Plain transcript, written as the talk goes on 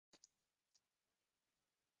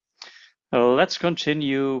Let's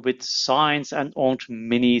continue with signs and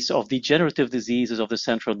Minnies of degenerative diseases of the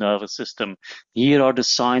central nervous system. Here are the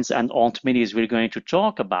signs and Minnies we're going to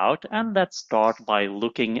talk about, and let's start by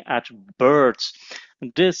looking at birds.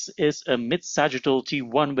 This is a mid-sagittal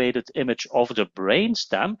T1-weighted image of the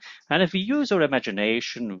brainstem, and if we use our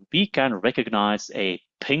imagination, we can recognize a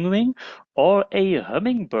penguin or a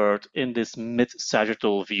hummingbird in this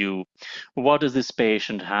mid-sagittal view. What does this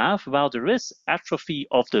patient have? Well, there is atrophy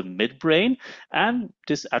of the midbrain, and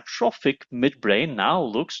this atrophic midbrain now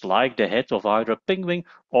looks like the head of either a penguin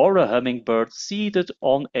or a hummingbird seated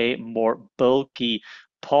on a more bulky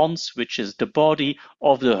pons, which is the body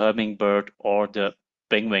of the hummingbird or the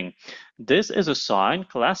penguin. This is a sign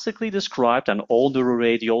classically described, and all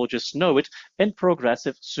neuroradiologists know it, in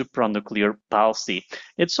progressive supranuclear palsy.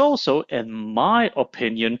 It's also, in my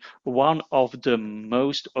opinion, one of the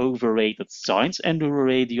most overrated signs in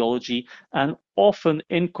neuroradiology and often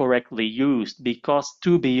incorrectly used because,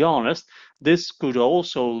 to be honest, this could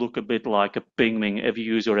also look a bit like a penguin if you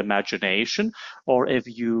use your imagination or if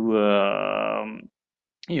you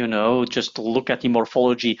just look at the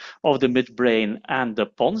morphology of the midbrain and the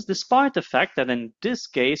pons, despite the fact that in this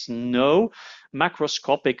case, no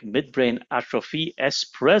macroscopic midbrain atrophy is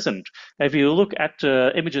present. If you look at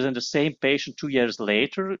images in the same patient 2 years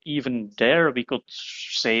later, even there we could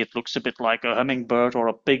say it looks a bit like a hummingbird or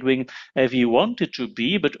a penguin if you want it to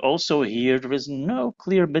be, but also here there is no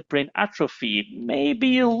clear midbrain atrophy,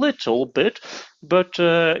 maybe a little bit, but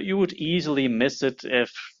you would easily miss it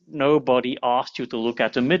if nobody asked you to look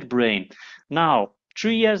at the midbrain. Now,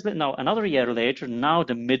 another year later, now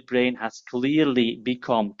the midbrain has clearly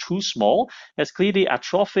become too small, has clearly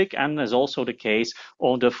atrophic, and is also the case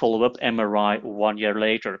on the follow-up MRI 1 year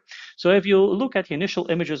later. So if you look at the initial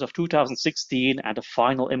images of 2016 and the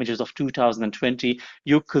final images of 2020,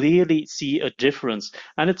 you clearly see a difference.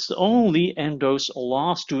 And it's only in those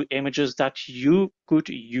last two images that you could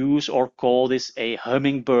use or call this a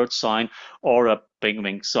hummingbird sign or a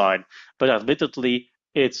penguin sign. But admittedly,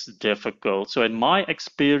 it's difficult. So in my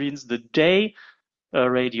experience, the day a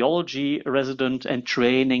radiology resident in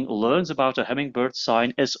training learns about a hummingbird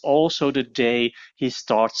sign is also the day he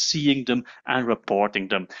starts seeing them and reporting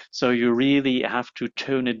them. So you really have to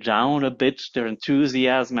tone it down a bit, their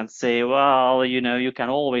enthusiasm, and say, well, you can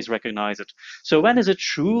always recognize it. So when is it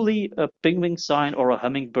truly a penguin sign or a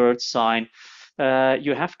hummingbird sign?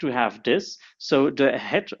 You have to have this. So the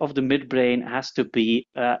head of the midbrain has to be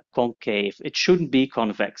concave. It shouldn't be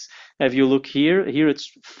convex. If you look here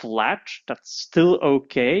it's flat. That's still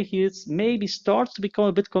okay. Here it maybe starts to become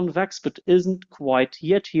a bit convex, but isn't quite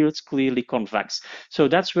yet. Here it's clearly convex. So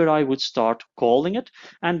that's where I would start calling it.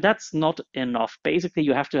 And that's not enough. Basically,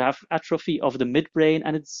 you have to have atrophy of the midbrain,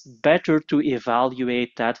 and it's better to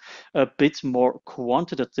evaluate that a bit more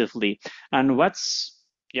quantitatively. And we've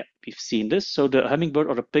seen this. So the hummingbird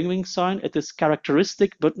or the penguin sign, it is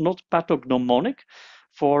characteristic but not pathognomonic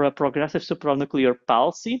for a progressive supranuclear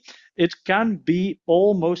palsy. It can be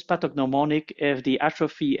almost pathognomonic if the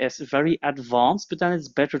atrophy is very advanced, but then it's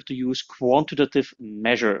better to use quantitative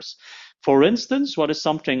measures. For instance, what is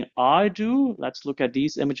something I do? Let's look at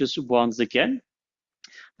these images once again.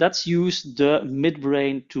 Let's use the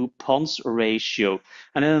midbrain to pons ratio.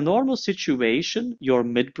 And in a normal situation, your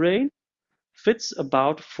midbrain fits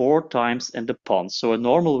about 4 times in the pons. So a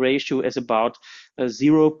normal ratio is about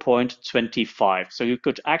 0.25. So you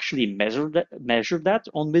could actually measure that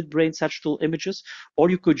on midbrain sagittal images, or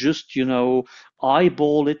you could just,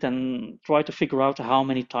 eyeball it and try to figure out how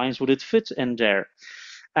many times would it fit in there.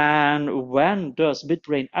 And when does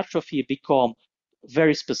midbrain atrophy become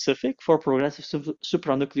very specific for progressive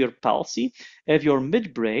supranuclear palsy? If your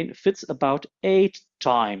midbrain fits about 8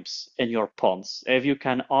 times in your pons. If you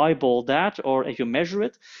can eyeball that, or if you measure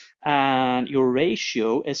it and your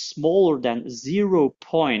ratio is smaller than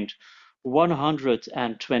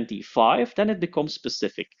 0.125, then it becomes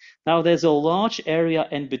specific. Now there's a large area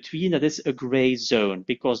in between that is a gray zone,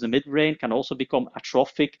 because the midbrain can also become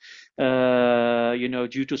atrophic,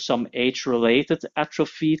 due to some age-related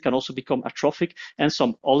atrophy. It can also become atrophic and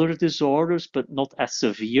some other disorders, but not as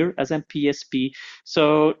severe as MPSP.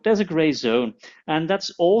 So there's a gray zone. And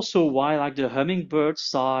that's also why, like, the hummingbird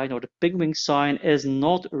sign or the penguin sign is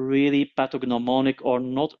not really pathognomonic or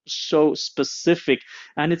not so specific.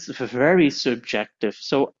 And it's very very subjective.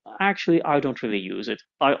 So actually, I don't really use it.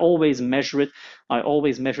 I always measure it. I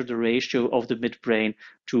always measure the ratio of the midbrain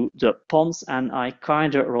to the pons, and I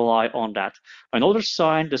kind of rely on that. Another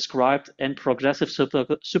sign described in progressive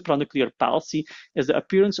supranuclear palsy is the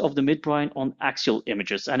appearance of the midbrain on axial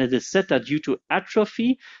images. And it is said that due to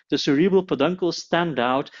atrophy, the cerebral peduncles stand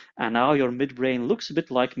out, and now your midbrain looks a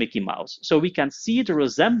bit like Micky Mouse. So we can see the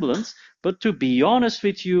resemblance, but to be honest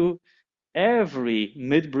with you, every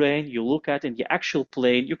midbrain you look at in the actual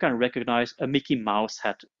plane, you can recognize a Micky Mouse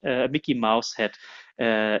head,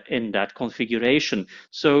 in that configuration.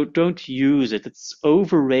 So don't use it. It's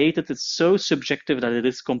overrated. It's so subjective that it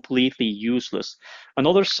is completely useless.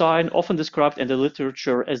 Another sign often described in the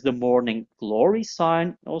literature is the morning glory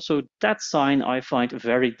sign. Also, that sign I find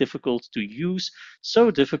very difficult to use, so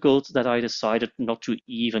difficult that I decided not to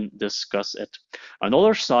even discuss it.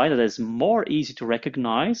 Another sign that is more easy to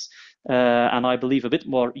recognize, and I believe a bit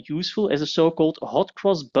more useful, is a so-called hot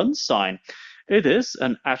cross bun sign. It is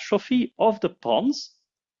an atrophy of the pons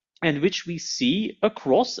in which we see a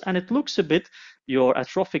cross, and it looks a bit, your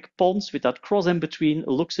atrophic pons with that cross in between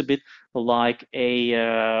looks a bit like a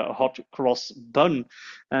hot cross bun,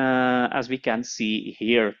 as we can see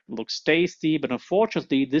here. Looks tasty, but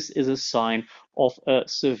unfortunately this is a sign of a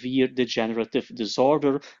severe degenerative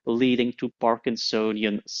disorder leading to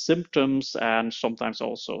Parkinsonian symptoms and sometimes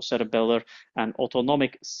also cerebellar and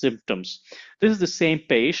autonomic symptoms. This is the same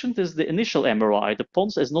patient. This is the initial MRI. The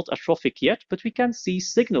pons is not atrophic yet, but we can see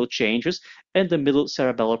signal changes in the middle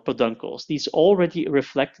cerebellar peduncles. These already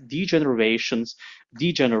reflect degeneration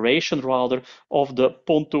of the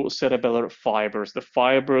pontocerebellar fibers, the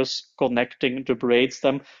fibers connecting the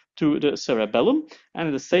brainstem to the cerebellum. And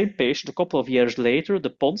in the same patient, a couple of years later, the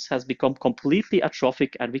pons has become completely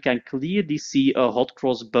atrophic, and we can clearly see a hot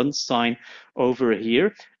cross bun sign over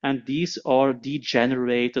here. And these are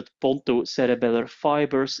degenerated pontocerebellar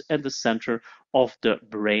fibers in the center of the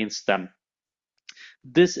brainstem.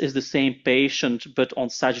 This is the same patient, but on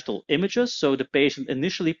sagittal images. So the patient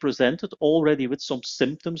initially presented already with some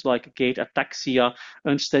symptoms like gait ataxia,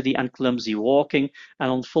 unsteady and clumsy walking. And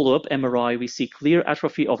on follow-up MRI, we see clear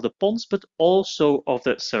atrophy of the pons, but also of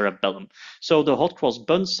the cerebellum. So the hot cross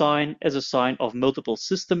bun sign is a sign of multiple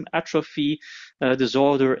system atrophy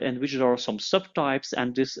disorder in which there are some subtypes,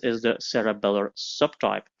 and this is the cerebellar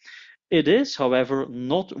subtype. It is, however,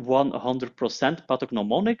 not 100%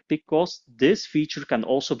 pathognomonic, because this feature can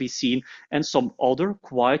also be seen in some other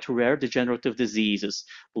quite rare degenerative diseases,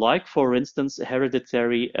 like, for instance,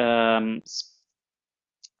 hereditary the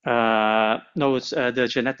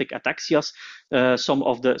genetic ataxias, some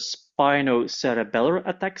of the spinocerebellar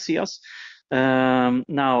ataxias.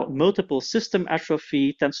 Now, multiple system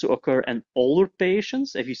atrophy tends to occur in older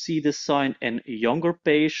patients. If you see this sign in younger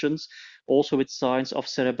patients, also with signs of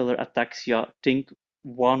cerebellar ataxia, think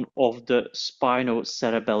one of the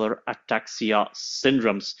spinocerebellar ataxia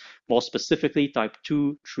syndromes, more specifically type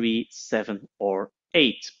 2, 3, 7, or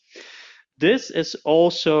 8. This is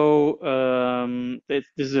also this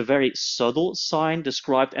is a very subtle sign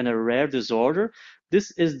described in a rare disorder.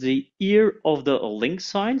 This is the ear of the lynx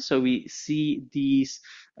sign. So we see these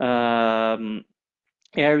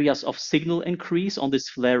areas of signal increase on this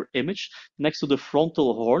FLAIR image next to the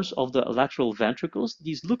frontal horns of the lateral ventricles.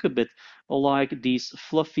 These look a bit like these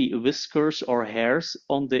fluffy whiskers or hairs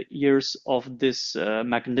on the ears of this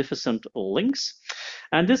magnificent lynx.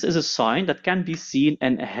 And this is a sign that can be seen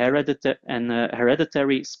in hereditary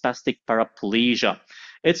spastic paraplegia.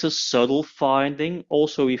 It's a subtle finding.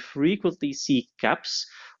 Also, we frequently see caps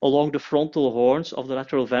along the frontal horns of the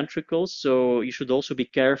lateral ventricles, so you should also be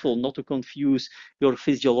careful not to confuse your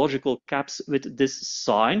physiological caps with this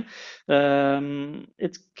sign.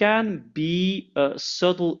 It can be a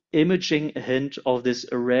subtle imaging hint of this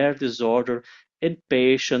rare disorder in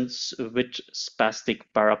patients with spastic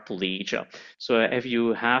paraplegia. So if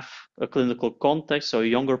you have a clinical context, so a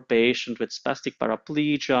younger patient with spastic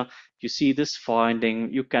paraplegia, you see this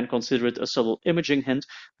finding, you can consider it a subtle imaging hint,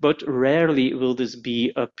 but rarely will this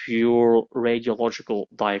be a pure radiological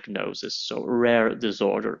diagnosis, so rare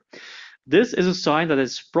disorder. This is a sign that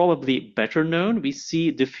is probably better known. We see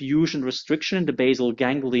diffusion restriction in the basal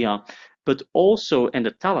ganglia, but also in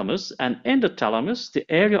the thalamus. And in the thalamus, the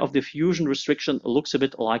area of diffusion restriction looks a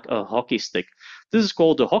bit like a hockey stick. This is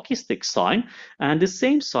called the hockey stick sign. And the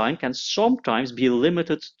same sign can sometimes be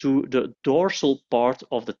limited to the dorsal part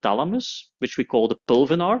of the thalamus, which we call the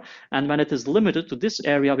pulvinar. And when it is limited to this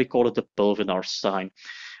area, we call it the Pulvinar sign.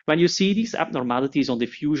 When you see these abnormalities on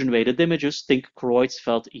diffusion-weighted images, think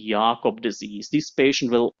Creutzfeldt-Jakob disease. This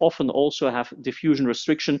patient will often also have diffusion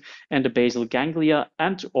restriction in the basal ganglia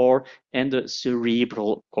and or in the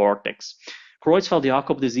cerebral cortex.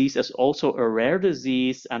 Creutzfeldt-Jakob disease is also a rare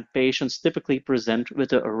disease, and patients typically present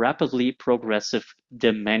with a rapidly progressive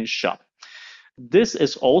dementia. This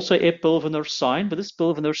is also a Pulvinar sign, but this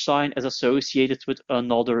Pulvinar sign is associated with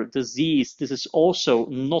another disease. This is also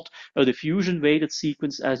not a diffusion-weighted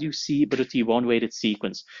sequence as you see, but a T1-weighted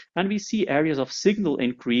sequence. And we see areas of signal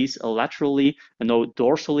increase laterally and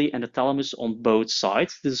dorsally in the thalamus on both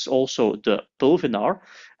sides. This is also the Pulvinar.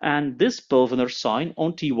 And this Pulvinar sign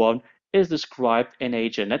on T1 is described in a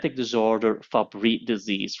genetic disorder, Fabry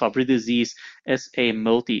disease. Fabry disease is a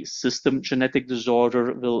multi-system genetic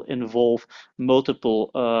disorder, will involve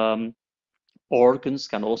multiple organs,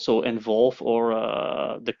 can also involve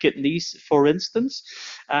the kidneys, for instance.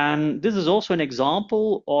 And this is also an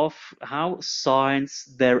example of how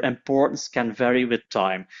signs, their importance can vary with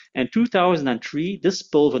time. In 2003, this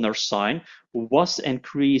Pulvinar sign was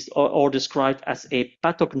increased or described as a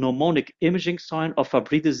pathognomonic imaging sign of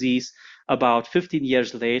Fabry disease. About 15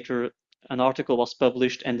 years later, an article was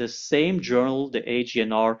published in the same journal, the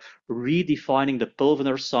AGNR, redefining the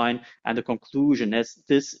Pulvinar sign, and the conclusion is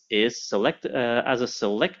this is as a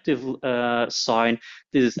selective sign.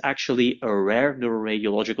 This is actually a rare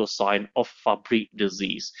neuroradiological sign of Fabry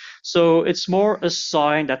disease. So it's more a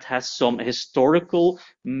sign that has some historical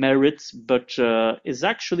merits, but is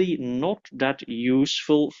actually not that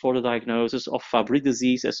useful for the diagnosis of Fabry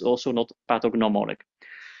disease. It's also not pathognomonic.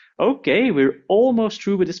 Okay, we're almost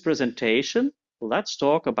through with this presentation. Let's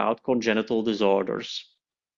talk about congenital disorders.